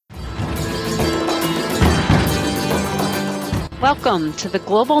Welcome to the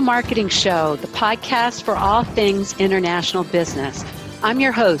Global Marketing Show, the podcast for all things international business. I'm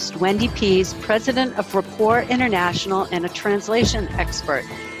your host, Wendy Pease, president of Rapport International and a translation expert.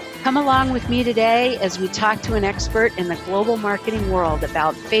 Come along with me today as we talk to an expert in the global marketing world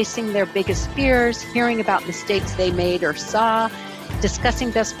about facing their biggest fears, hearing about mistakes they made or saw, discussing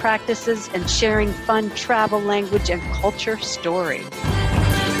best practices, and sharing fun travel, language, and culture stories.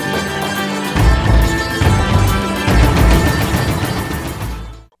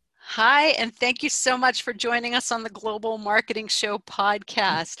 Hi, and thank you so much for joining us on the Global Marketing Show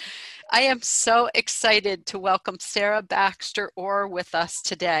podcast. I am so excited to welcome Sarah Baxter Orr with us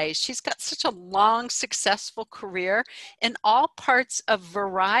today. She's got such a long, successful career in all parts of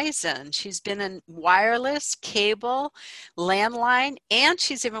Verizon. She's been in wireless, cable, landline, and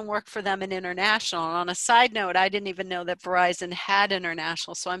she's even worked for them in international. And on a side note, I didn't even know that Verizon had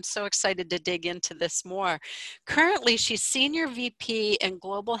international, so I'm so excited to dig into this more. Currently, she's Senior VP and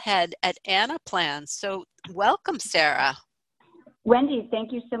Global Head at Anaplan. So welcome, Sarah. Wendy,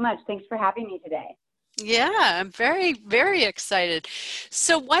 thank you so much. Thanks for having me today. Yeah, I'm very, very excited.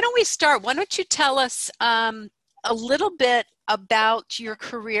 So why don't we start? Why don't you tell us a little bit about your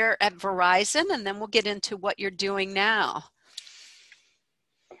career at Verizon, and then we'll get into what you're doing now.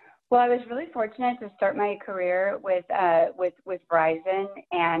 Well, I was really fortunate to start my career with Verizon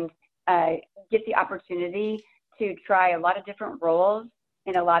and get the opportunity to try a lot of different roles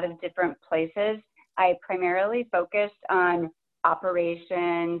in a lot of different places. I primarily focused on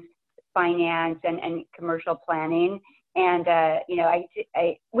operations, finance, and commercial planning. And,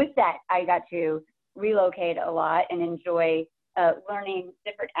 with that, I got to relocate a lot and enjoy learning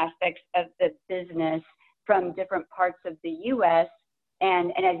different aspects of the business from different parts of the U.S.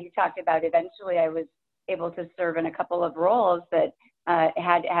 And as you talked about, eventually I was able to serve in a couple of roles that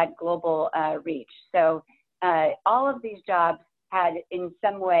had global reach. So all of these jobs had in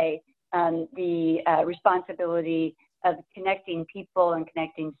some way the responsibility of connecting people and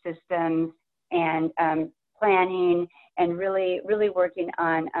connecting systems and planning and really working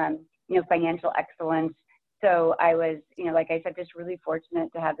on financial excellence. So I was, like I said, just really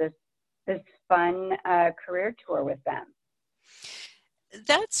fortunate to have this fun career tour with them.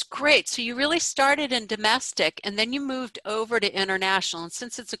 That's great. So you really started in domestic and then you moved over to international. And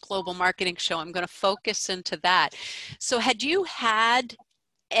since it's a global marketing show, I'm going to focus into that. So had you had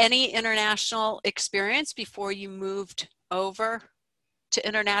any international experience before you moved over to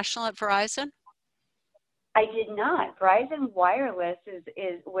international at Verizon? I did not. Verizon Wireless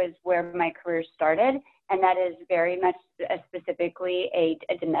was where my career started, and that is very much specifically a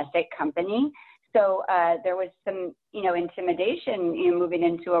domestic company. So there was some, intimidation, moving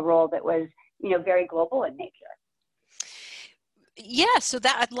into a role that was, very global in nature. Yeah, so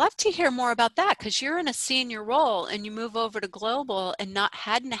that I'd love to hear more about that because you're in a senior role and you move over to global and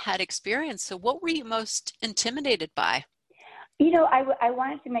hadn't had experience. So what were you most intimidated by? I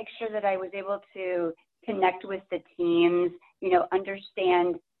wanted to make sure that I was able to connect with the teams,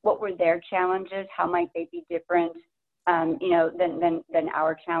 understand what were their challenges, how might they be different, than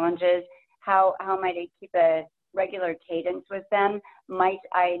our challenges, how might I keep a regular cadence with them? Might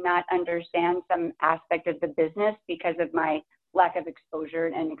I not understand some aspect of the business because of my lack of exposure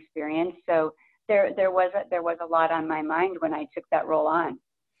and experience? So there was a lot on my mind when I took that role on.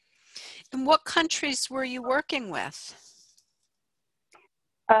 And what countries were you working with?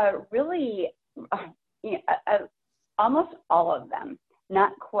 Really, almost all of them.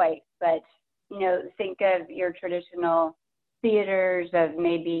 Not quite, but think of your traditional theaters of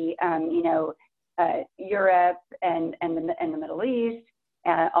maybe Europe and the Middle East,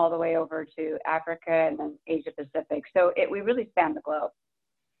 all the way over to Africa and then Asia Pacific. So we really spanned the globe.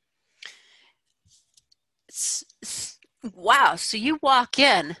 Wow. So you walk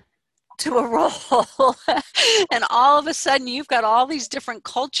in to a role and all of a sudden you've got all these different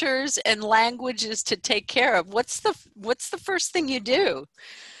cultures and languages to take care of. What's the first thing you do?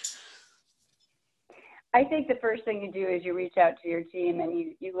 I think the first thing you do is you reach out to your team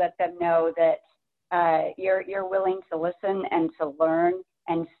and you let them know that you're willing to listen and to learn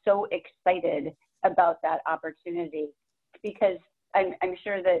and so excited about that opportunity, because I'm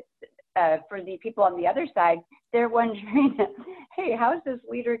sure that for the people on the other side, they're wondering, hey, how's this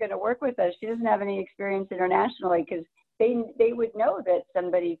leader going to work with us? She doesn't have any experience internationally, because they would know that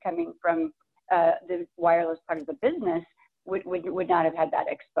somebody coming from the wireless part of the business would not have had that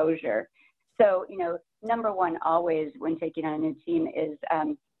exposure. So, number one, always when taking on a new team is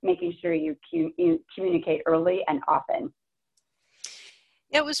making sure you communicate early and often.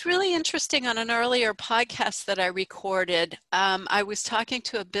 It was really interesting on an earlier podcast that I recorded. I was talking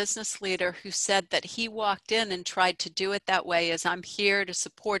to a business leader who said that he walked in and tried to do it that way as I'm here to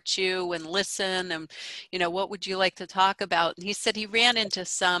support you and listen and, what would you like to talk about? And he said he ran into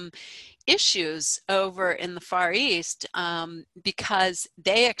some issues over in the Far East because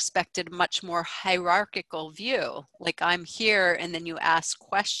they expected a much more hierarchical view. Like I'm here and then you ask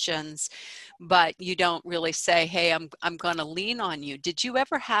questions, but you don't really say, hey, I'm going to lean on you. Did you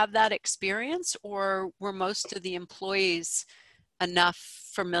ever have that experience, or were most of the employees enough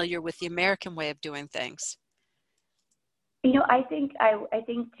familiar with the American way of doing things? I think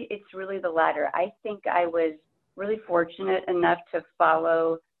it's really the latter. I think I was really fortunate enough to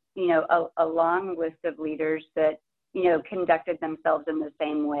follow, a long list of leaders that, conducted themselves in the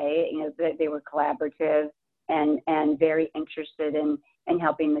same way. That they were collaborative and very interested in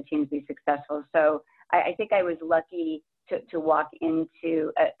helping the teams be successful. So I think I was lucky to walk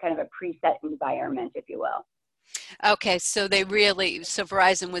into a kind of a preset environment, if you will. Okay, so so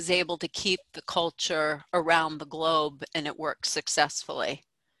Verizon was able to keep the culture around the globe and it worked successfully.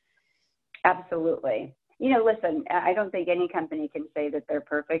 Absolutely. Listen, I don't think any company can say that they're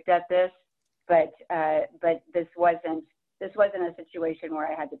perfect at this, but this wasn't a situation where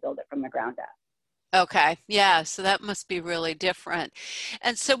I had to build it from the ground up. Okay, yeah, so that must be really different.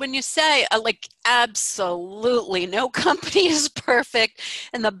 And so when you say, like, absolutely no company is perfect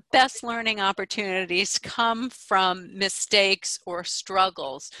and the best learning opportunities come from mistakes or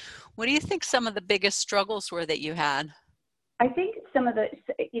struggles, what do you think some of the biggest struggles were that you had? I think some of the,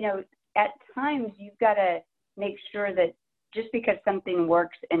 at times you've got to make sure that just because something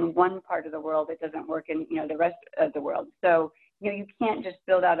works in one part of the world, it doesn't work in, the rest of the world. So, you can't just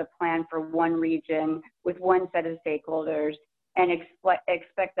build out a plan for one region with one set of stakeholders and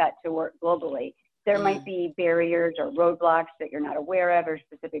expect that to work globally. There might be barriers or roadblocks that you're not aware of, or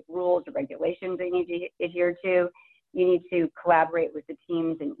specific rules or regulations that you need to adhere to. You need to collaborate with the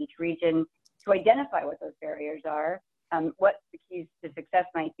teams in each region to identify what those barriers are, what the keys to success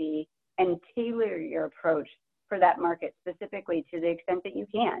might be, and tailor your approach for that market specifically to the extent that you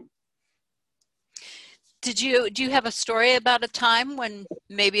can. Do you have a story about a time when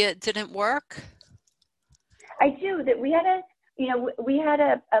maybe it didn't work? I do. That we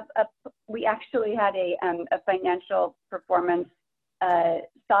actually had a financial performance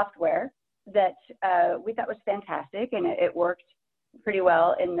software that we thought was fantastic, and it worked pretty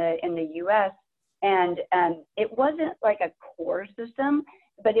well in the U.S. And it wasn't like a core system,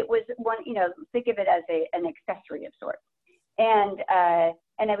 but it was one. Think of it as an accessory of sorts. And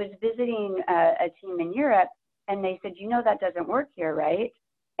I was visiting a team in Europe, and they said, that doesn't work here, right?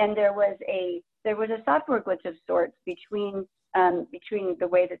 And there was a software glitch of sorts between the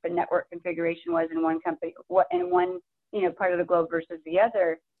way that the network configuration was in one company, in one part of the globe versus the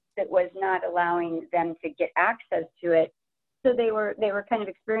other, that was not allowing them to get access to it. So they were kind of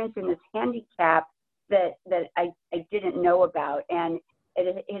experiencing this handicap that I didn't know about, and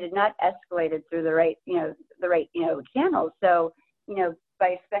it had not escalated through the right channels. So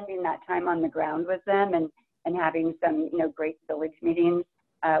by spending that time on the ground with them and having some great village meetings,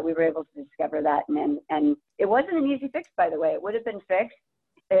 we were able to discover that. And it wasn't an easy fix, by the way. It would have been fixed.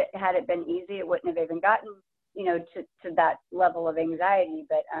 Had it been easy, it wouldn't have even gotten to that level of anxiety.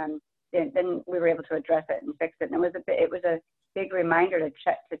 But then we were able to address it and fix it. And it was a big reminder to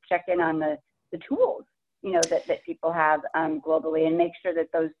check in on the tools that people have globally, and make sure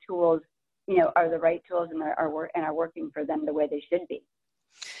that those tools are the right tools and are working for them the way they should be.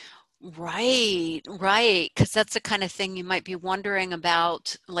 Right, right. Because that's the kind of thing you might be wondering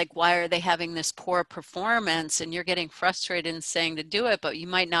about, like, why are they having this poor performance? And you're getting frustrated and saying to do it, but you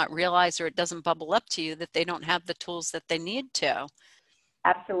might not realize, or it doesn't bubble up to you, that they don't have the tools that they need to.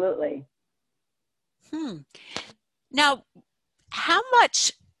 Absolutely. Now, how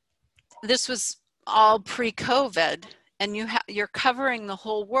much, this was all pre-COVID, and you're covering the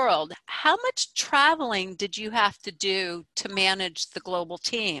whole world. How much traveling did you have to do to manage the global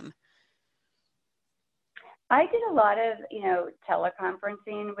team? I did a lot of,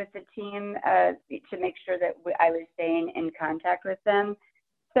 teleconferencing with the team to make sure that I was staying in contact with them.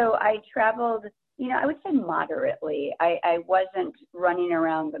 So I traveled, I would say moderately. I wasn't running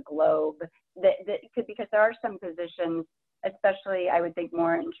around the globe because there are some positions, especially I would think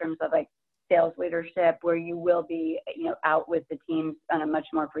more in terms of like sales leadership, where you will be, out with the teams on a much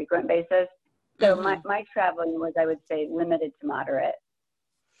more frequent basis. So my traveling was, I would say, limited to moderate.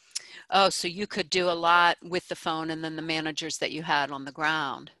 Oh, so you could do a lot with the phone and then the managers that you had on the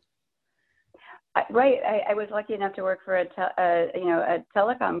ground. Right. I was lucky enough to work for a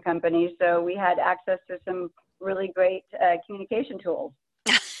telecom company, so we had access to some really great communication tools.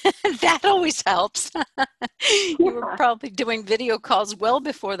 That always helps. You were Yeah. probably doing video calls well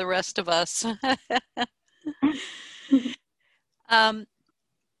before the rest of us. Um,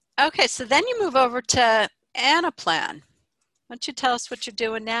 okay, so then you move over to Anaplan. Why don't you tell us what you're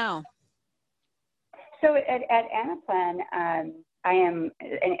doing now? So at Anaplan, I am,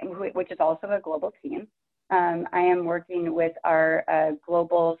 which is also a global team. I am working with our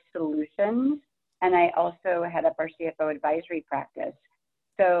global solutions, and I also head up our CFO advisory practice.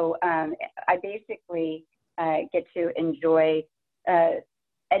 So I basically get to enjoy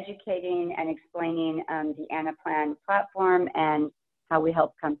educating and explaining the Anaplan platform and how we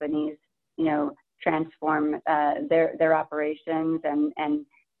help companies, transform their operations and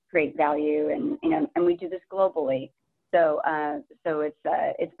create value, and we do this globally. So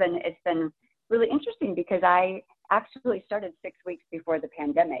it's been really interesting because I actually started 6 weeks before the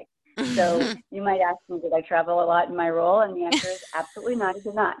pandemic. So you might ask me, did I travel a lot in my role? And the answer is absolutely not. I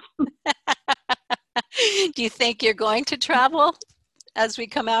did not. Do you think you're going to travel as we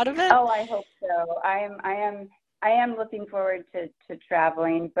come out of it? Oh, I hope so. I am looking forward to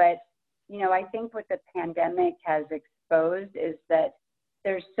traveling, but I think what the pandemic has exposed is that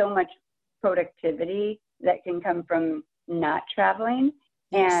there's so much productivity that can come from not traveling.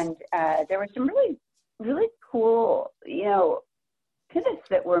 Yes. And there were some really, really cool, pivots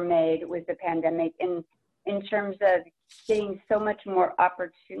that were made with the pandemic in terms of getting so much more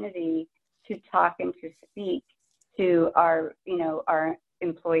opportunity to talk and to speak to our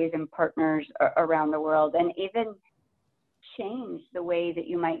employees and partners around the world, and even change the way that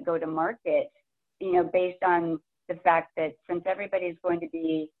you might go to market, based on the fact that since everybody's going to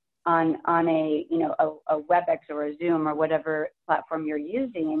be on a WebEx or a Zoom or whatever platform you're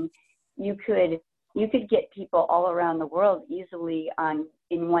using, you could get people all around the world easily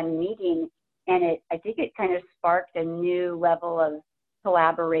in one meeting, and I think it kind of sparked a new level of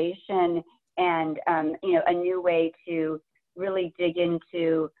collaboration and a new way to really dig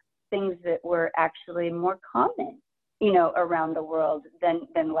into things that were actually more common, around the world than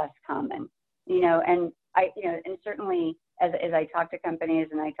less common, and and certainly as I talk to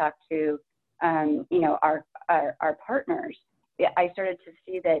companies and I talk to, our partners, I started to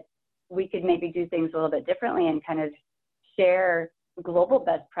see that we could maybe do things a little bit differently and kind of share global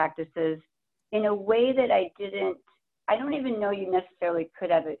best practices in a way that I don't even know you necessarily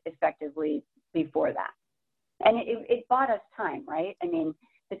could have it effectively before that. And it bought us time, right? I mean,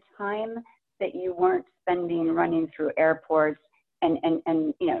 the time that you weren't spending running through airports and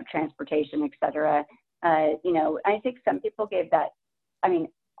transportation, et cetera. I think some people gave that,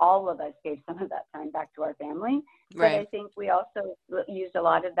 all of us gave some of that time back to our family. Right. But I think we also used a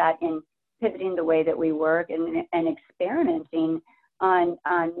lot of that in pivoting the way that we work and experimenting on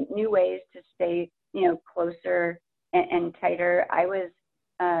new ways to stay, closer and tighter. I was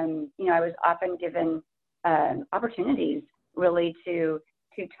often given opportunities really to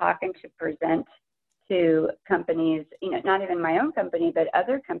talk and to present to companies, not even my own company, but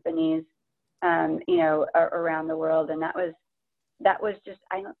other companies, around the world. And that was just,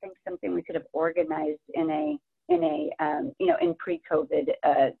 I don't think something we could have organized in pre-COVID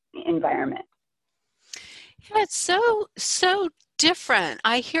environment. Yeah, it's so different.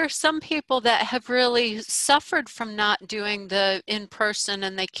 I hear some people that have really suffered from not doing the in-person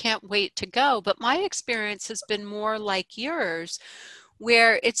and they can't wait to go. But my experience has been more like yours,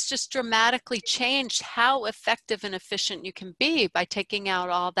 where it's just dramatically changed how effective and efficient you can be by taking out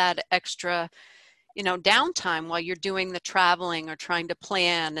all that extra, downtime while you're doing the traveling or trying to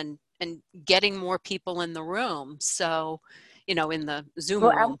plan and getting more people in the room. So, in the Zoom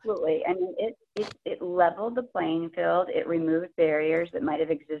Well, room. absolutely. I mean, it leveled the playing field. It removed barriers that might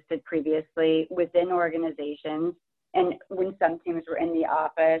have existed previously within organizations. And when some teams were in the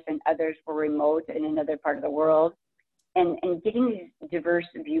office and others were remote in another part of the world, and getting these diverse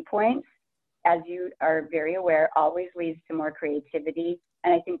viewpoints, as you are very aware, always leads to more creativity.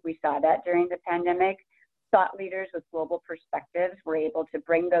 And I think we saw that during the pandemic. Thought leaders with global perspectives were able to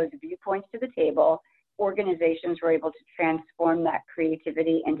bring those viewpoints to the table. Organizations were able to transform that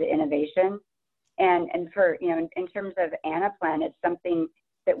creativity into innovation. And for, in terms of Anaplan, it's something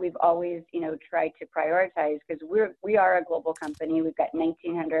that we've always, tried to prioritize, because we are a global company. We've got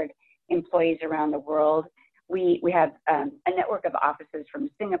 1,900 employees around the world. We have a network of offices from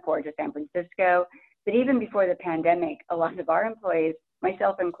Singapore to San Francisco. But even before the pandemic, a lot of our employees,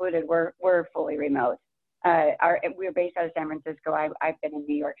 myself included, were fully remote. We're based out of San Francisco. I've been in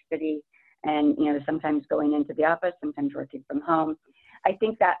New York City, and sometimes going into the office, sometimes working from home. I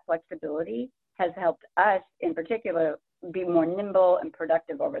think that flexibility has helped us, in particular, be more nimble and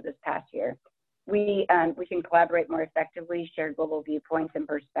productive over this past year. we can collaborate more effectively, share global viewpoints and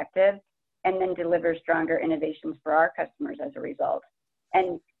perspectives, and then deliver stronger innovations for our customers as a result.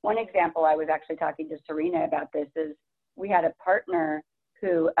 And one example, I was actually talking to Serena about this, is we had a partner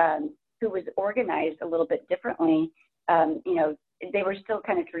who was organized a little bit differently. They were still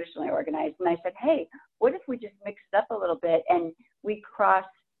kind of traditionally organized. And I said, hey, what if we just mix it up a little bit and we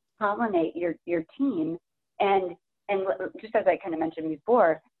cross-pollinate your team? And just as I kind of mentioned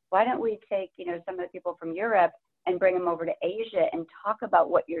before, why don't we take, some of the people from Europe and bring them over to Asia and talk about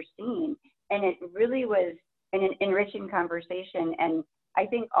what you're seeing? And it really was an enriching conversation. And I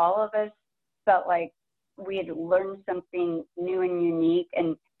think all of us felt like we had learned something new and unique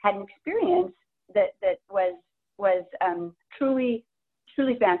and had an experience that was truly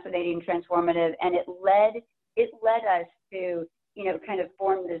fascinating, transformative, and it led us to kind of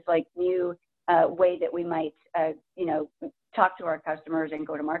form this like new way that we might talk to our customers and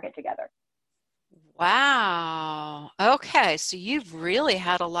go to market together. Wow. Okay. So you've really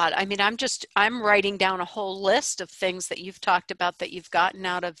had a lot. I mean, I'm writing down a whole list of things that you've talked about that you've gotten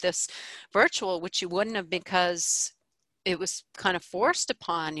out of this virtual, which you wouldn't have because it was kind of forced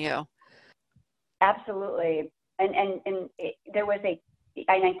upon you. Absolutely. And there was and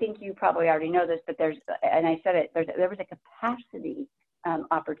I think you probably already know this, but there was a capacity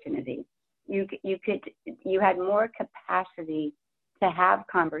opportunity. You had more capacity to have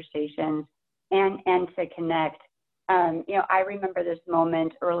conversations and to connect. I remember this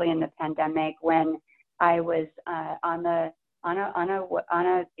moment early in the pandemic when I was on a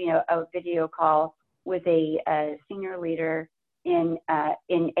video call with a senior leader in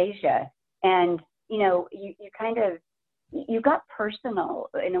Asia, and you got personal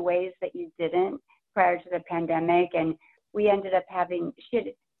in a ways that you didn't prior to the pandemic, and we ended up having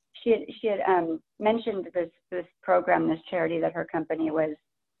she had mentioned this program, this charity that her company was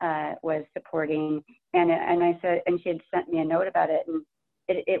supporting, and I said, and she had sent me a note about it, and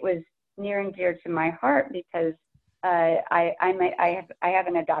it was near and dear to my heart because I have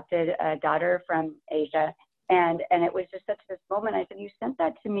an adopted daughter from Asia, and it was just such this moment. I said, you sent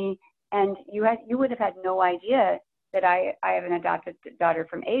that to me, and you would have had no idea that I have an adopted daughter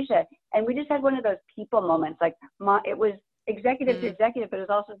from Asia, and we just had one of those people moments. Like it was executive to executive, but it was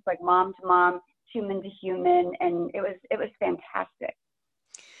also just like mom to mom, human to human, and it was fantastic.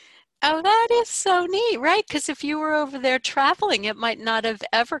 Oh, that is so neat, right? Because if you were over there traveling, it might not have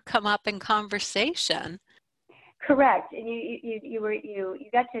ever come up in conversation. Correct, and you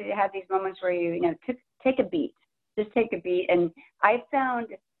got to have these moments where you take a beat, just take a beat, and I found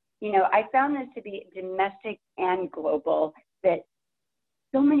this to be domestic and global. That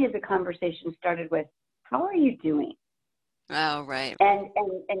so many of the conversations started with, "How are you doing?" Oh, right. And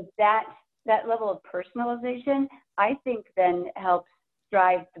that level of personalization, I think, then helps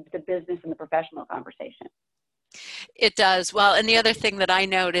drive the business and the professional conversation. It does. Well, and the other thing that I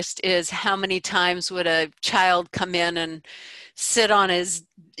noticed is how many times would a child come in and sit on his,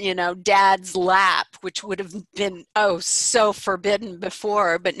 dad's lap, which would have been, so forbidden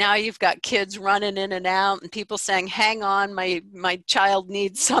before. But now you've got kids running in and out and people saying, hang on, my child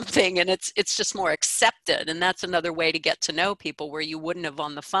needs something. And it's just more accepted. And that's another way to get to know people where you wouldn't have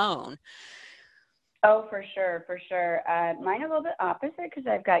on the phone. Oh, for sure. Mine are a little bit opposite because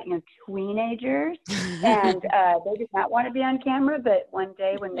I've got, teenagers and they did not want to be on camera. But one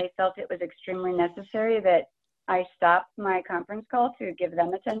day when they felt it was extremely necessary that I stopped my conference call to give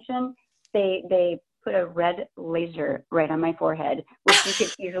them attention, they put a red laser right on my forehead, which you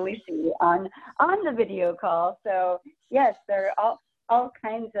could easily see on the video call. So yes, there are all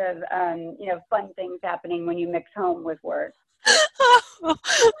kinds of, fun things happening when you mix home with work.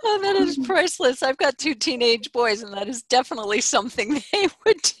 Oh, that is priceless. I've got 2 teenage boys, and that is definitely something they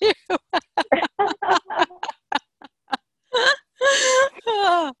would do.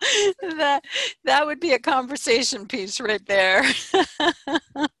 Oh, that would be a conversation piece right there.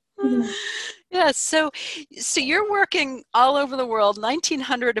 Yeah, so you're working all over the world,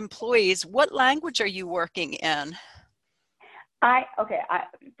 1,900 employees. What language are you working in?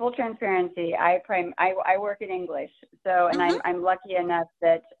 Full transparency. I work in English, so and I'm lucky enough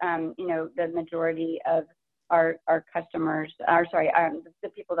that the majority of our customers, the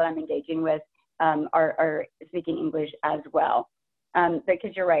people that I'm engaging with, are speaking English as well.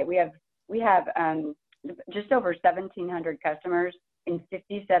 Because you're right, we have just over 1,700 customers in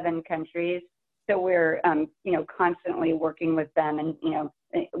 57 countries. So we're constantly working with them and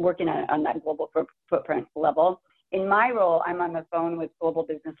working on that global footprint level. In my role, I'm on the phone with global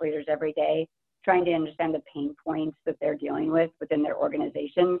business leaders every day, trying to understand the pain points that they're dealing with within their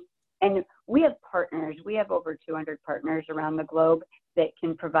organizations. And we have partners. We have over 200 partners around the globe, that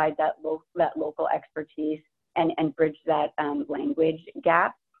can provide that local expertise and bridge that language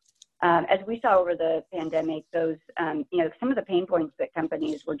gap. As we saw over the pandemic, those some of the pain points that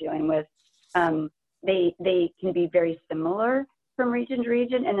companies were dealing with, they can be very similar from region to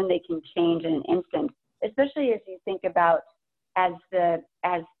region, and then they can change in an instant. Especially as you think about as the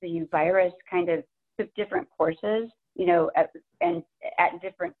virus kind of took different courses, and at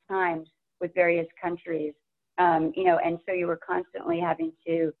different times with various countries, and so you were constantly having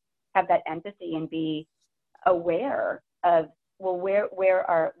to have that empathy and be aware of, well, where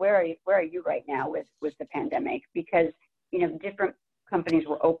are you right now with the pandemic? Because different companies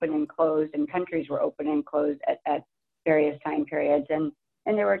were open and closed, and countries were open and closed at various time periods, and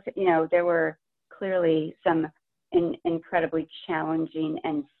there were clearly some incredibly challenging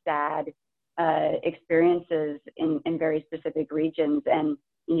and sad experiences in very specific regions, and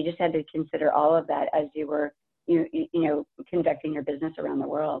you just had to consider all of that as you were conducting your business around the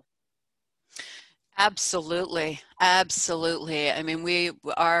world. Absolutely. Absolutely. I mean,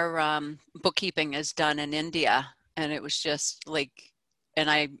 our bookkeeping is done in India, and it was just like, and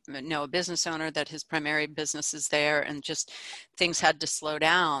I know a business owner that his primary business is there, and just things had to slow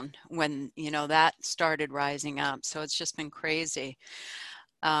down when, that started rising up. So it's just been crazy.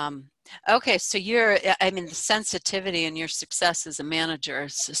 Okay, so the sensitivity and your success as a manager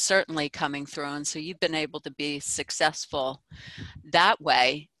is certainly coming through. And so you've been able to be successful that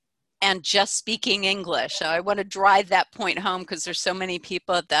way and just speaking English. So I want to drive that point home, because there's so many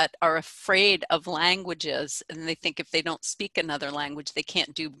people that are afraid of languages, and they think if they don't speak another language, they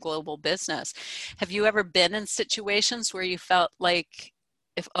can't do global business. Have you ever been in situations where you felt like,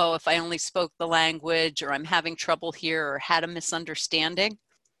 if I only spoke the language, or I'm having trouble here, or had a misunderstanding?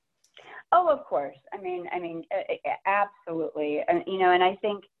 Oh, of course. I mean, absolutely. And I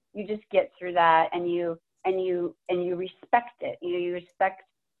think you just get through that, and you respect it. You respect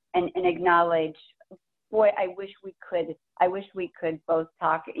and acknowledge, boy, I wish we could both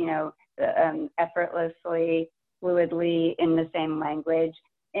talk, effortlessly, fluidly in the same language.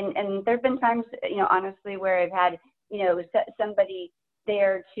 And there have been times, honestly, where I've had, somebody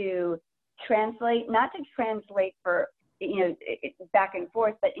there to translate, not to translate for, back and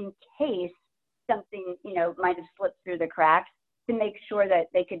forth, but in case something, might have slipped through the cracks, to make sure that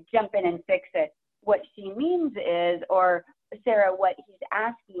they could jump in and fix it. What she means is, or Sarah, what he's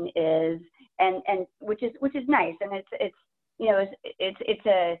asking is, and which is nice, and it's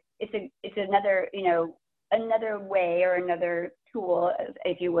another another way, or another tool,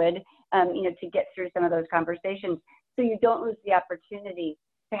 if you would, to get through some of those conversations, so you don't lose the opportunity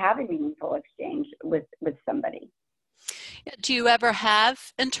to have a meaningful exchange with somebody. Do you ever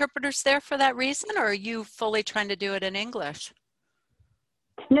have interpreters there for that reason, or are you fully trying to do it in English?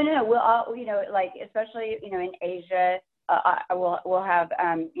 No. We'll all, especially, in Asia, we'll have,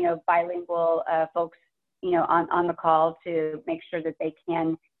 bilingual folks, on the call to make sure that they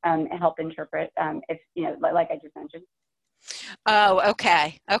can help interpret, if, like I just mentioned. Oh,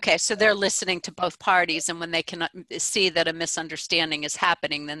 okay. Okay. So they're listening to both parties, and when they can see that a misunderstanding is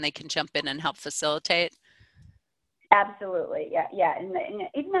happening, then they can jump in and help facilitate. Absolutely. Yeah. And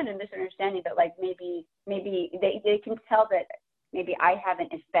even not a misunderstanding, but like maybe they can tell that maybe I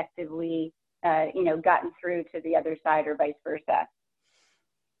haven't effectively, gotten through to the other side, or vice versa.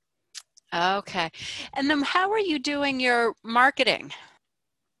 Okay. And then how are you doing your marketing?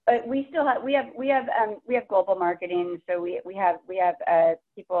 We still have we have global marketing, so we have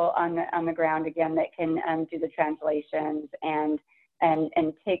people on the ground again that can do the translations and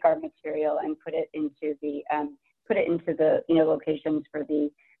take our material and put it into the locations for the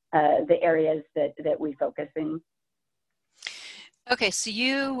areas that we focus in. Okay, so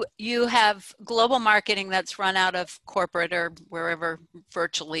you have global marketing that's run out of corporate or wherever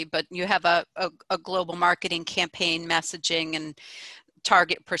virtually, but you have a global marketing campaign, messaging, and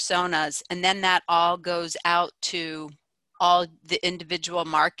target personas, and then that all goes out to all the individual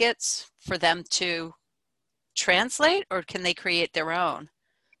markets for them to translate, or can they create their own?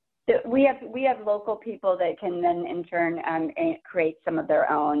 We have local people that can then in turn create some of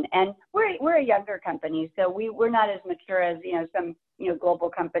their own, and we're a younger company, so we're not as mature as some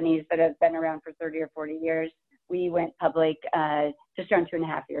global companies that have been around for 30 or 40 years. We went public just around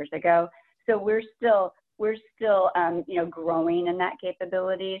 2.5 years ago, so we're still growing in that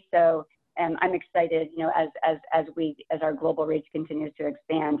capability. So I'm excited, as our global reach continues to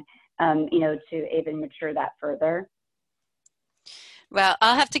expand, to even mature that further. Well,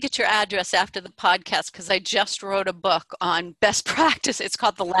 I'll have to get your address after the podcast because I just wrote a book on best practice. It's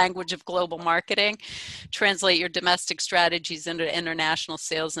called The Language of Global Marketing. Translate your domestic strategies into international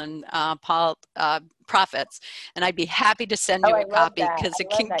sales and profits. And I'd be happy to send Oh, you I a love copy that. because it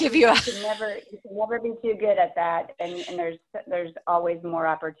I love can that. give you a You can never be too good at that, and there's always more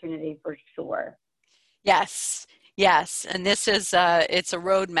opportunity for sure. yes. Yes, and this is it's a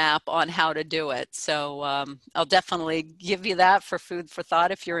roadmap on how to do it. So I'll definitely give you that for food for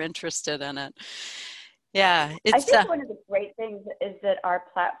thought if you're interested in it. Yeah, I it's think one of the great things is that our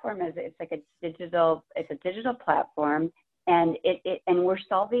platform it's like it's a digital platform, and and we're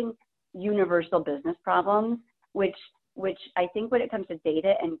solving universal business problems, which I think when it comes to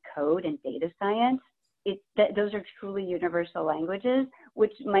data and code and data science, those are truly universal languages,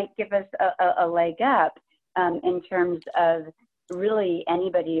 which might give us a leg up in terms of really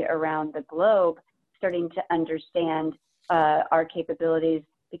anybody around the globe starting to understand our capabilities,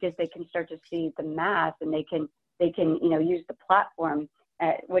 because they can start to see the math, and they can use the platform,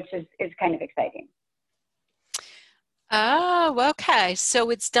 which is kind of exciting. Oh, okay. So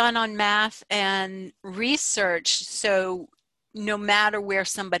it's done on math and research. So no matter where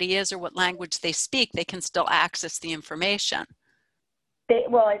somebody is or what language they speak, they can still access the information.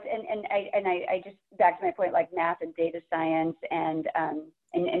 Well, I just back to my point, like math and data science and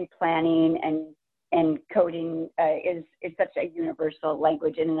planning and coding is such a universal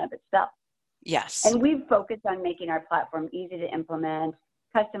language in and of itself. Yes. And we've focused on making our platform easy to implement,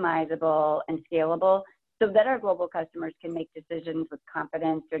 customizable, and scalable, so that our global customers can make decisions with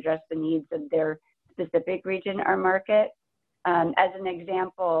confidence to address the needs of their specific region or market. As an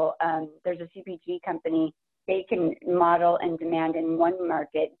example, there's a CPG company. They can model and demand in one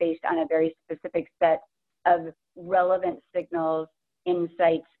market based on a very specific set of relevant signals,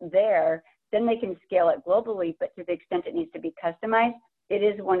 insights there. Then they can scale it globally, but to the extent it needs to be customized, it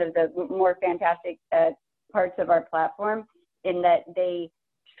is one of the more fantastic parts of our platform, in that they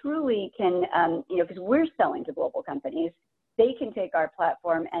truly can, because we're selling to global companies, they can take our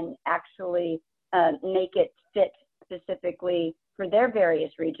platform and actually make it fit specifically for their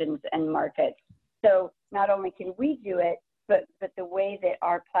various regions and markets. So not only can we do it, but the way that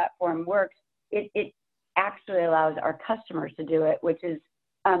our platform works, it actually allows our customers to do it, which is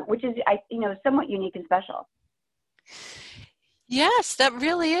somewhat unique and special. Yes, that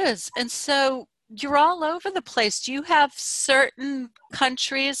really is. And so you're all over the place. Do you have certain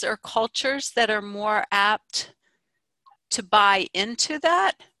countries or cultures that are more apt to buy into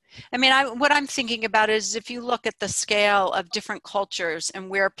that? I mean, what I'm thinking about is if you look at the scale of different cultures and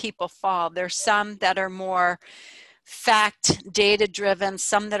where people fall, there's some that are more fact data driven,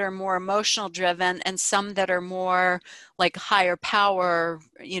 some that are more emotional driven, and some that are more like higher power,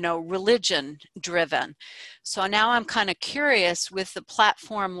 religion driven. So now I'm kind of curious, with a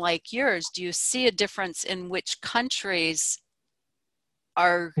platform like yours, do you see a difference in which countries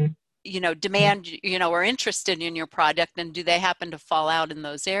are demand, are interested in your product, and do they happen to fall out in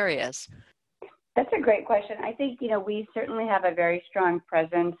those areas? That's a great question. I think, we certainly have a very strong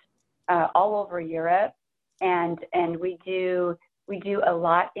presence all over Europe, and we do a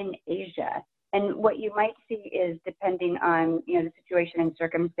lot in Asia. And what you might see is, depending on, the situation and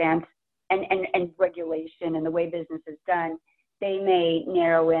circumstance and regulation and the way business is done, they may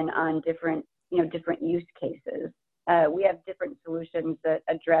narrow in on different use cases. We have different solutions that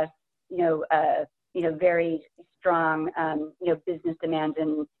address, very strong, business demands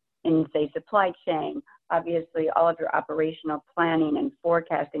in say supply chain. Obviously, all of your operational planning and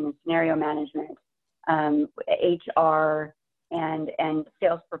forecasting and scenario management, HR and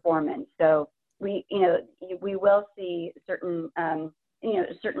sales performance. So we will see certain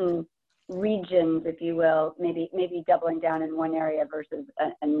certain regions, if you will, maybe doubling down in one area versus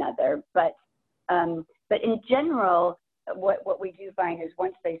another. But in general, what we do find is,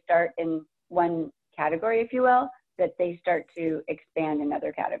 once they start in one category, if you will, that they start to expand in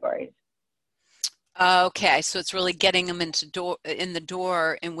other categories. Okay, so it's really getting them in the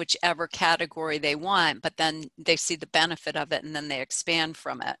door in whichever category they want, but then they see the benefit of it and then they expand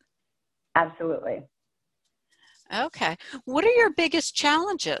from it. Absolutely. Okay. What are your biggest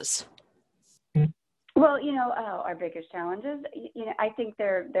challenges? Well, our biggest challenges, I think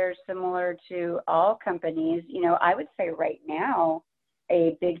they're similar to all companies. I would say right now,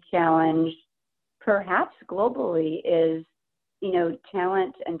 a big challenge, perhaps globally, is,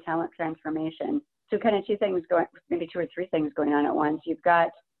 talent and talent transformation. So kind of maybe two or three things going on at once. You've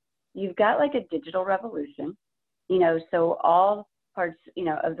got like a digital revolution, so all parts,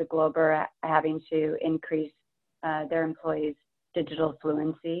 of the globe are having to increase their employees' digital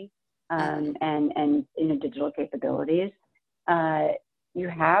fluency and digital capabilities. you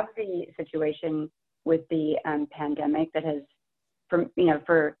have the situation with the pandemic that has, for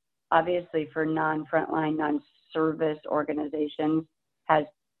obviously for non-frontline, non-service organizations, has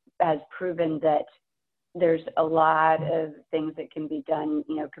proven that there's a lot of things that can be done,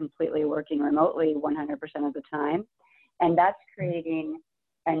 completely working remotely 100% of the time. And that's creating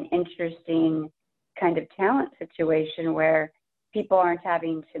an interesting kind of talent situation where people aren't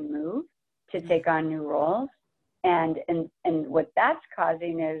having to move to take on new roles. And what that's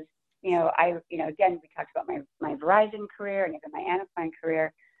causing is, again, we talked about my Verizon career and even my Anaplan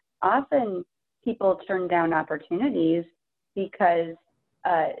career. Often people turn down opportunities because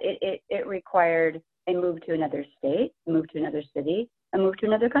it required a move to another state, a move to another city, a move to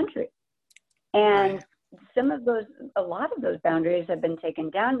another country. And a lot of those boundaries have been taken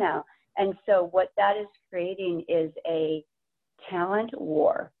down now. And so what that is creating is a talent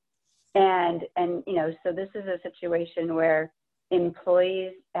war. And so this is a situation where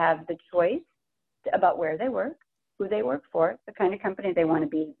employees have the choice about where they work, who they work for, the kind of company they want to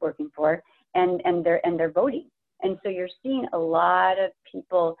be working for, and they're voting. And so you're seeing a lot of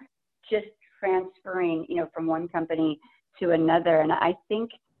people just transferring, from one company to another. And I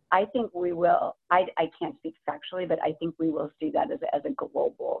think we will, I can't speak factually, but I think we will see that as a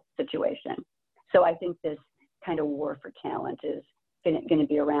global situation. So I think this kind of war for talent is going to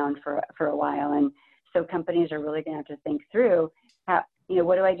be around for a while. And so companies are really going to have to think through how,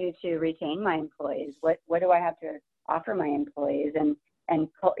 what do I do to retain my employees? What do I have to offer my employees? And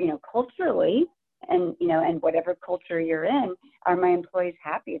culturally, and whatever culture you're in, are my employees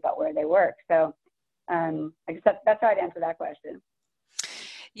happy about where they work? So I guess that's how I'd answer that question.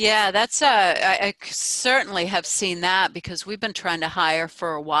 Yeah, I certainly have seen that, because we've been trying to hire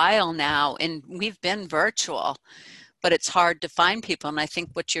for a while now, and we've been virtual, but it's hard to find people. And I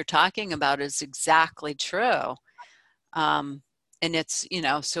think what you're talking about is exactly true. And it's,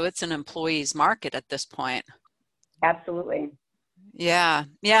 so it's an employee's market at this point. Absolutely. Yeah.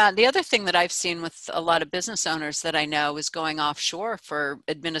 Yeah. The other thing that I've seen with a lot of business owners that I know is going offshore for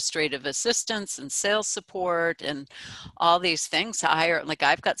administrative assistance and sales support and all these things to hire. Like,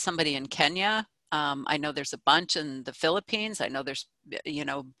 I've got somebody in Kenya. I know there's a bunch in the Philippines. I know there's,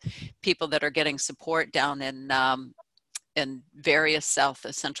 people that are getting support down in various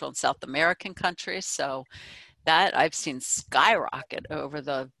Central and South American countries. So that I've seen skyrocket over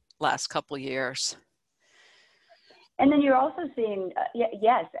the last couple of years. And then you're also seeing,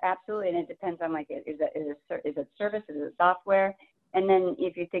 yes, absolutely. And it depends on, like, is it service, is it software? And then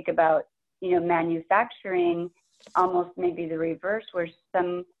if you think about, manufacturing, almost maybe the reverse, where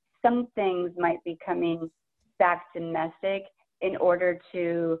some things might be coming back domestic in order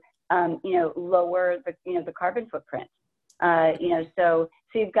to, lower the carbon footprint. So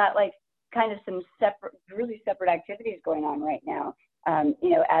you've got, like, kind of some really separate activities going on right now, as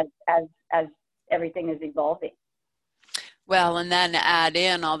everything is evolving. Well, and then add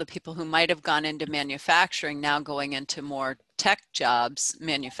in all the people who might have gone into manufacturing now going into more tech jobs.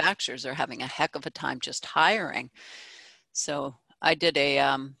 Manufacturers are having a heck of a time just hiring. So I did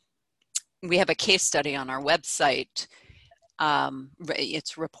we have a case study on our website.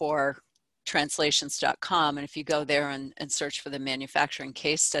 It's rapporttranslations.com. And if you go there and search for the manufacturing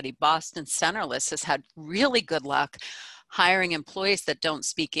case study, Boston Centerless has had really good luck hiring employees that don't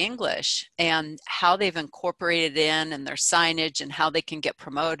speak English, and how they've incorporated in and their signage and how they can get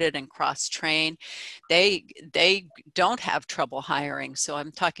promoted and cross-train. They don't have trouble hiring. So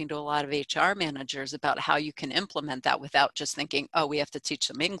I'm talking to a lot of HR managers about how you can implement that without just thinking, oh, we have to teach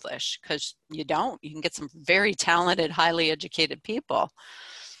them English, because you don't. You can get some very talented, highly educated people.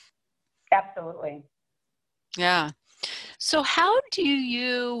 Absolutely. Yeah. So how do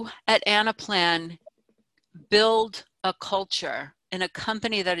you at Anaplan build a culture in a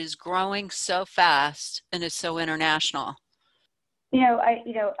company that is growing so fast and is so international?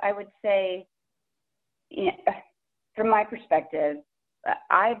 I would say, from my perspective,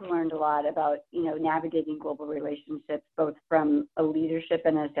 I've learned a lot about, navigating global relationships, both from a leadership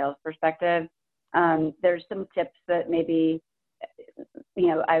and a sales perspective. There's some tips that maybe,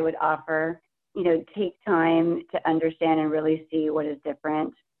 I would offer. Take time to understand and really see what is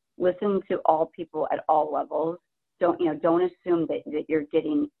different. Listen to all people at all levels. Don't assume that you're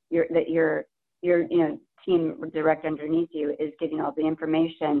getting your team direct underneath you is getting all the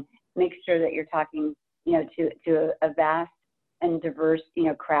information. Make sure that you're talking, to a vast and diverse,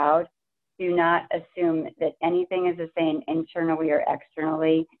 crowd. Do not assume that anything is the same internally or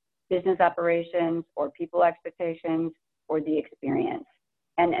externally, business operations or people expectations or the experience.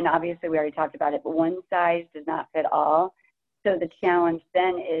 And obviously we already talked about it, but one size does not fit all. So the challenge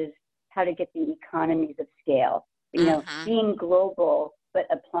then is how to get the economies of scale. Mm-hmm. being global but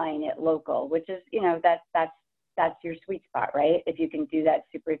applying it local, which is, that's your sweet spot, right? If you can do that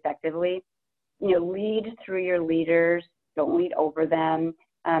super effectively, lead through your leaders, don't lead over them,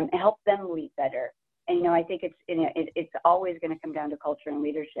 help them lead better. And, I think it's always going to come down to culture and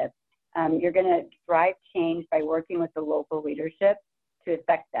leadership. You're going to drive change by working with the local leadership to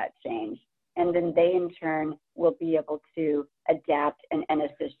affect that change. And then they, in turn, will be able to adapt and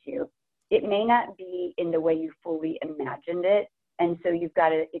assist you. It may not be in the way you fully imagined it. And so you've got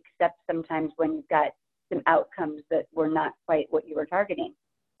to accept sometimes when you've got some outcomes that were not quite what you were targeting.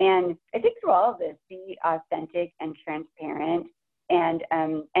 And I think through all of this, be authentic and transparent, and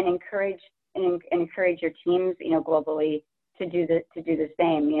encourage your teams, globally to do the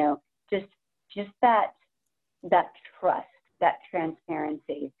same. Just that trust, that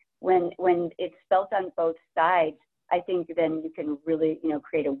transparency. When it's felt on both sides, I think then you can really,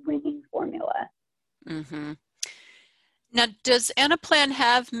 create a winning formula. Mm-hmm. Now, does Anaplan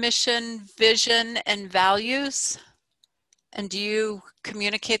have mission, vision, and values? And do you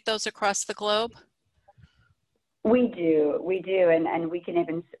communicate those across the globe? We do, and I can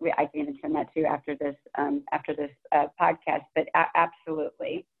even turn that to after this podcast. But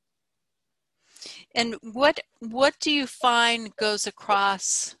absolutely. And what do you find goes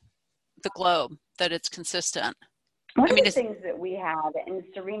across the globe that it's consistent? One of the things that we have, and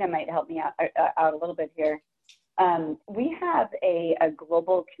Serena might help me out a little bit here. We have a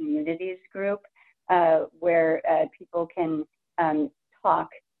global communities group where people can talk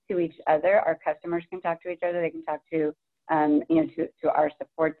to each other. Our customers can talk to each other. They can talk to to our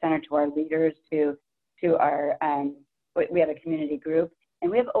support center, to our leaders, to our. We have a community group, and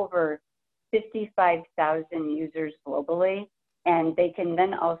we have over 55,000 users globally, and they can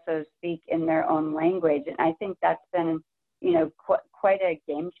then also speak in their own language. And I think that's been, quite a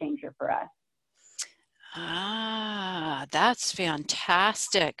game changer for us. Ah, that's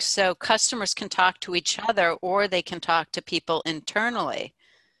fantastic. So customers can talk to each other, or they can talk to people internally.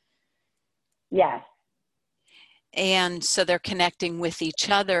 Yes. And so they're connecting with each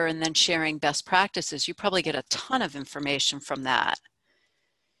other and then sharing best practices. You probably get a ton of information from that.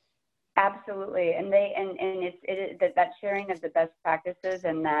 Absolutely, and it's that sharing of the best practices,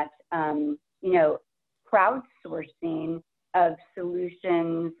 and that crowdsourcing of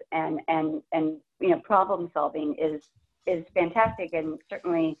solutions and problem solving is fantastic and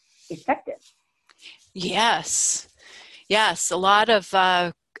certainly effective. Yes, a lot of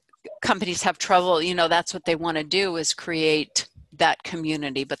companies have trouble. That's what they want to do, is create that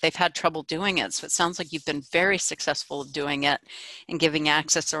community, but they've had trouble doing it. So it sounds like you've been very successful doing it and giving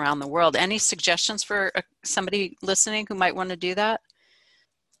access around the world. Any suggestions for somebody listening who might want to do that?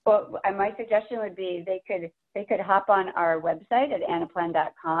 Well, my suggestion would be they could hop on our website at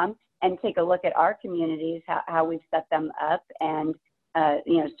anaplan.com and take a look at our communities, how we've set them up, and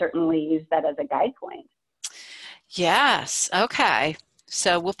certainly use that as a guide point. Yes. Okay.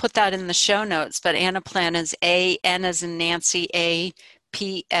 So we'll put that in the show notes, but Anaplan is A-N as in Nancy,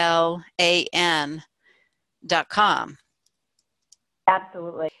 APLAN.com.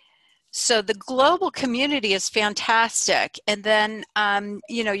 Absolutely. So the global community is fantastic. And then,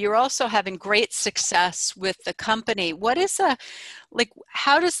 you're also having great success with the company. How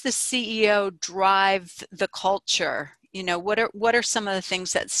does the CEO drive the culture? What are some of the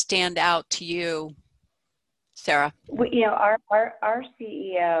things that stand out to you, Sarah? Our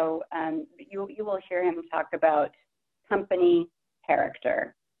CEO, you will hear him talk about company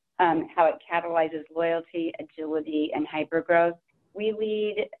character, how it catalyzes loyalty, agility, and hypergrowth. We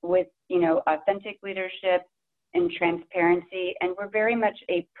lead with, authentic leadership and transparency, and we're very much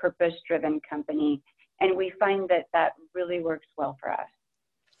a purpose-driven company, and we find that really works well for us.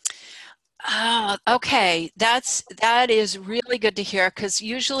 Okay. That is really good to hear, because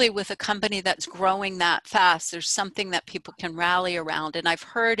usually with a company that's growing that fast, there's something that people can rally around. And I've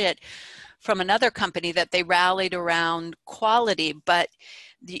heard it from another company that they rallied around quality, but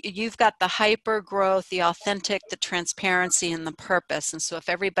you've got the hyper growth, the authentic, the transparency, and the purpose. And so if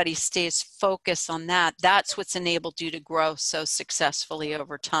everybody stays focused on that, that's what's enabled you to grow so successfully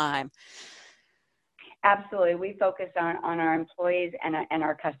over time. Absolutely. We focus on our employees and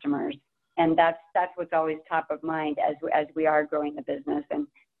our customers. And that's what's always top of mind as we are growing the business, and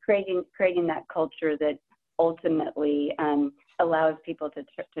creating that culture that ultimately allows people to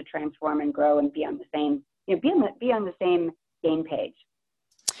transform and grow and be on the same be on the same game page.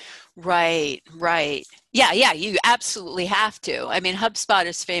 Right. Yeah, you absolutely have to. I mean, HubSpot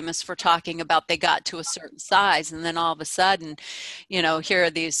is famous for talking about they got to a certain size, and then all of a sudden, here are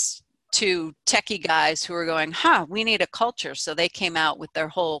these two techie guys who are going, we need a culture. So they came out with their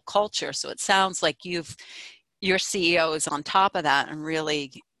whole culture. So it sounds like you've your CEO is on top of that and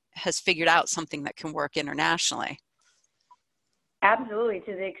really has figured out something that can work internationally. Absolutely.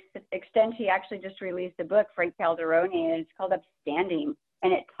 To the extent he actually just released a book, Frank Calderoni, and it's called Upstanding.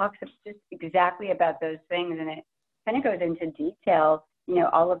 And it talks just exactly about those things. And it kind of goes into detail,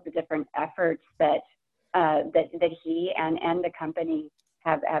 all of the different efforts that he and the company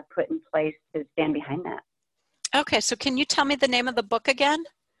have put in place to stand behind that. Okay. So can you tell me the name of the book again?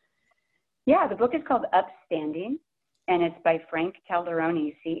 Yeah, the book is called Upstanding, and it's by Frank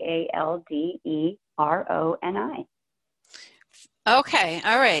Calderoni, Calderoni. Okay.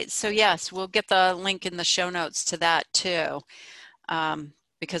 All right. So yes, we'll get the link in the show notes to that too,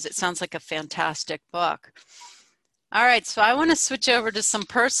 because it sounds like a fantastic book. All right. So I want to switch over to some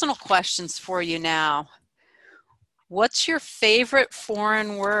personal questions for you now. What's your favorite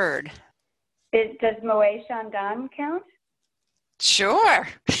foreign word? Does Moe Chandon count? Sure.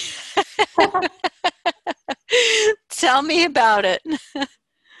 Tell me about it.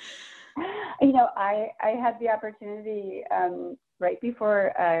 I had the opportunity right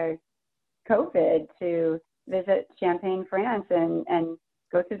before COVID to visit Champagne, France, and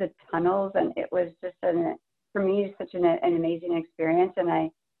go through the tunnels, and it was just for me such an amazing experience. And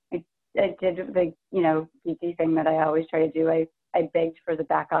I did the geeky thing that I always try to do. I begged for the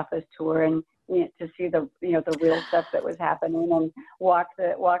back office tour and to see the real stuff that was happening, and walk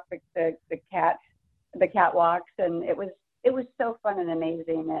the catwalks, and it was so fun and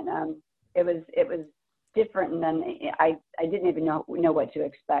amazing, and it was different, and then I didn't even know what to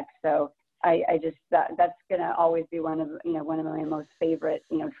expect. So I just that's gonna always be one of my most favorite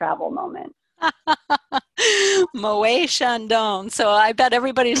travel moments. Moe Chandon. So I bet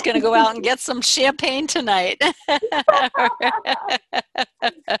everybody's going to go out and get some champagne tonight.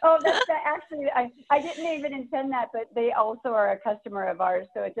 Oh, that's actually, I didn't even intend that, but they also are a customer of ours,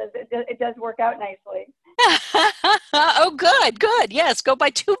 so it does work out nicely. Oh, good. Yes, go buy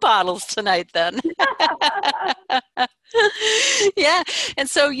 2 bottles tonight then. Yeah, and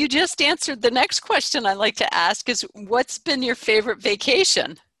so you just answered the next question I'd like to ask is, what's been your favorite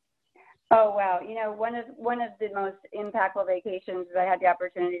vacation? Oh, wow. One of the most impactful vacations is I had the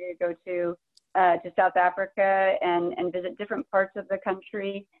opportunity to go to South Africa and visit different parts of the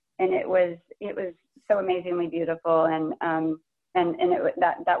country, and it was so amazingly beautiful, and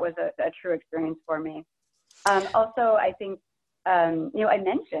that was a true experience for me. Also, I think I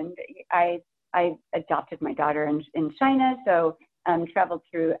mentioned I adopted my daughter in China, so traveled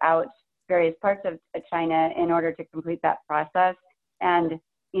throughout various parts of China in order to complete that process. And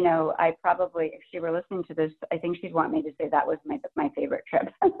I probably, if she were listening to this, I think she'd want me to say that was my favorite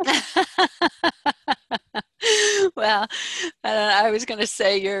trip. Well, I was going to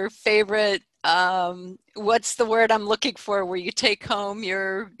say your favorite, what's the word I'm looking for, where you take home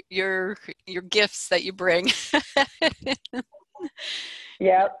your gifts that you bring.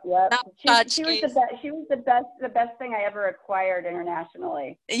 Yep. She was Tchotchkes. the best. She was the best thing I ever acquired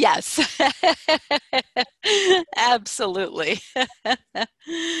internationally. Yes, absolutely.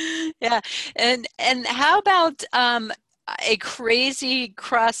 Yeah, and how about a crazy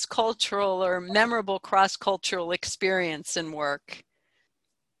cross-cultural or memorable cross-cultural experience in work?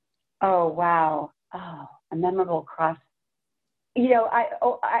 Oh, wow. Oh, a memorable cross.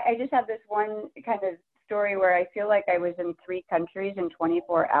 I just have this one kind of story where I feel like I was in 3 countries in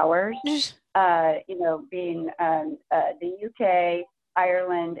 24 hours. Being the UK,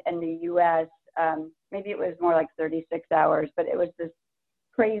 Ireland, and the US. Maybe it was more like 36 hours, but it was this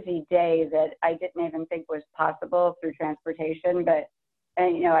crazy day that I didn't even think was possible through transportation. But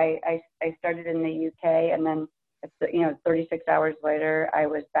I started in the UK, and then 36 hours later, I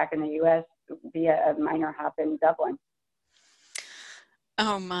was back in the US via a minor hop in Dublin.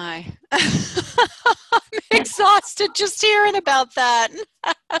 Oh my. I'm exhausted just hearing about that.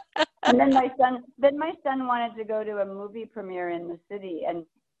 And then my son wanted to go to a movie premiere in the city, and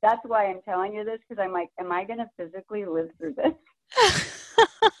that's why I'm telling you this, because I'm like, am I going to physically live through this?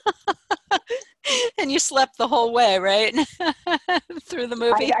 And you slept the whole way, right? Through the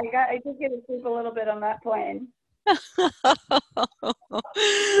movie? I did get to sleep a little bit on that plane.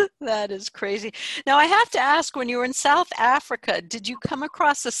 That is crazy. Now I have to ask, when you were in South Africa, did you come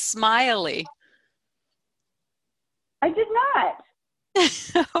across a smiley? I did not.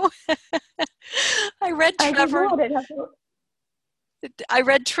 I read I did Trevor. not. I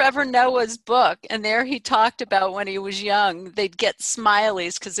read Trevor Noah's book, and there he talked about when he was young, they'd get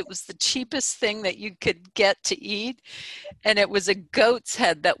smileys because it was the cheapest thing that you could get to eat. And it was a goat's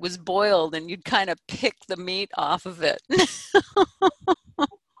head that was boiled, and you'd kind of pick the meat off of it.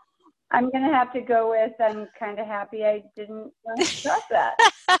 I'm going to have to go with, I'm kind of happy I didn't trust that.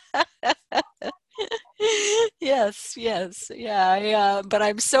 Yes, yes. Yeah, but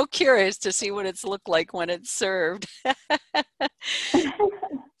I'm so curious to see what it's looked like when it's served.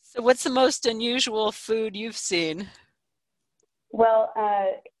 So what's the most unusual food you've seen? Well,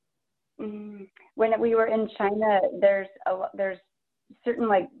 when we were in China, there's certain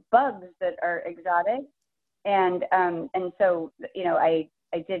like bugs that are exotic, and so I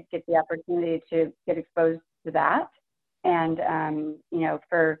did get the opportunity to get exposed to that, and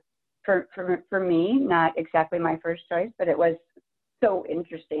for me, not exactly my first choice, but it was so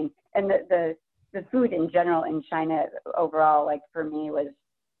interesting, and the food in general in China overall, like for me, was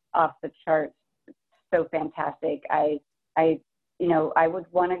off the charts, so fantastic. I would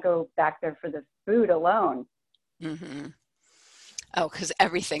want to go back there for the food alone. Hmm. Oh, because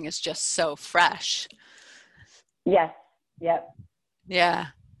everything is just so fresh. Yes. Yep. Yeah.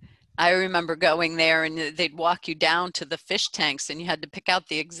 I remember going there and they'd walk you down to the fish tanks and you had to pick out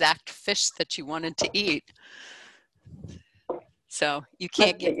the exact fish that you wanted to eat. So you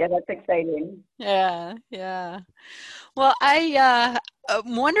can't get, Yeah, that's exciting. yeah, yeah. Well, I'm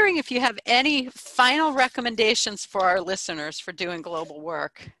wondering if you have any final recommendations for our listeners for doing global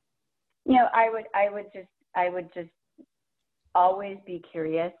work. I would just always be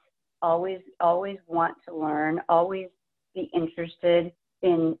curious, always want to learn, always be interested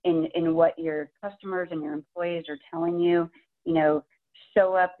in what your customers and your employees are telling you.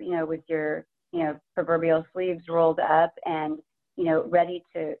 Show up, with your, proverbial sleeves rolled up and, ready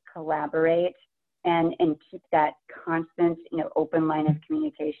to collaborate and keep that constant, open line of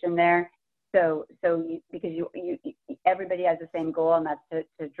communication there. Because everybody has the same goal, and that's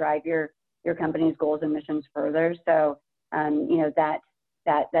to drive your company's goals and missions further. So, that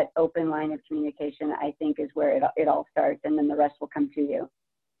open line of communication, I think, is where it all starts, and then the rest will come to you.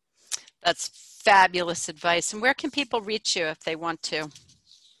 That's fabulous advice. And where can people reach you if they want to?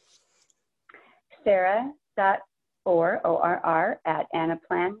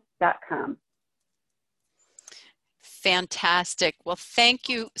 Sarah.orr@anaplan.com. Fantastic. Well, thank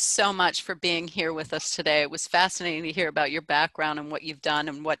you so much for being here with us today. It was fascinating to hear about your background and what you've done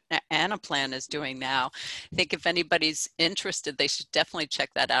and what Anaplan is doing now. I think if anybody's interested, they should definitely check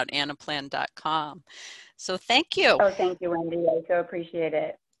that out, anaplan.com. So thank you. Oh, thank you, Wendy. I so appreciate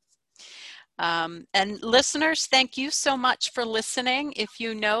it. And listeners, thank you so much for listening. If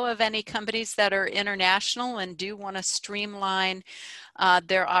you know of any companies that are international and do want to streamline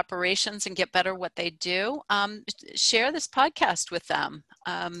their operations and get better what they do, share this podcast with them.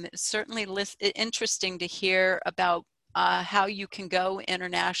 It's certainly interesting to hear about how you can go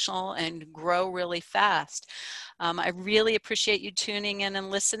international and grow really fast. I really appreciate you tuning in and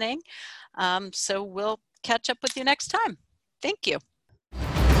listening. So we'll catch up with you next time. Thank you.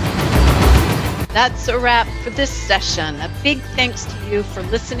 That's a wrap for this session. A big thanks to you for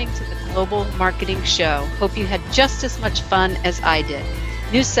listening to the Global Marketing Show. Hope you had just as much fun as I did.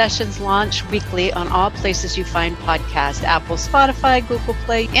 New sessions launch weekly on all places you find podcasts, Apple, Spotify, Google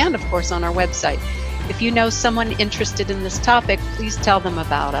Play, and of course on our website. If you know someone interested in this topic, please tell them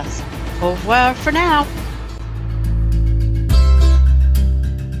about us. Au revoir for now.